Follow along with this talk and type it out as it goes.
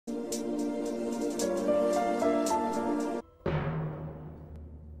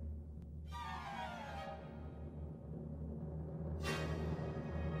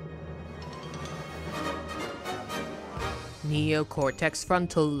neocortex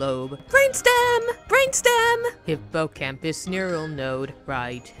frontal lobe, brainstem, hippocampus neural node,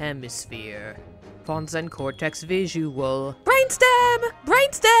 right hemisphere, pons and cortex visual, brainstem,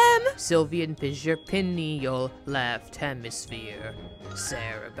 sylvian fissure pineal, left hemisphere,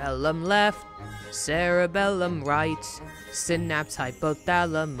 cerebellum left, cerebellum right, synapse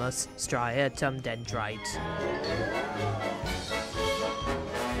hypothalamus, striatum dendrite.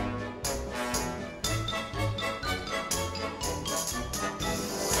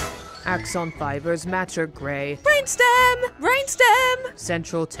 Axon fibers matter gray, brainstem,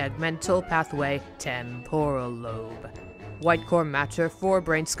 central tegmental pathway, temporal lobe. White core matter for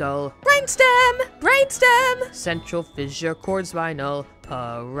brain skull, brainstem, central fissure cord spinal,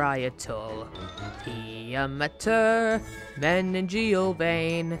 parietal. Pia mater, meningeal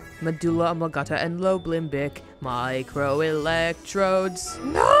vein, medulla oblongata and lobe limbic, microelectrodes.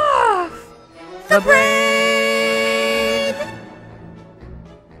 The brain!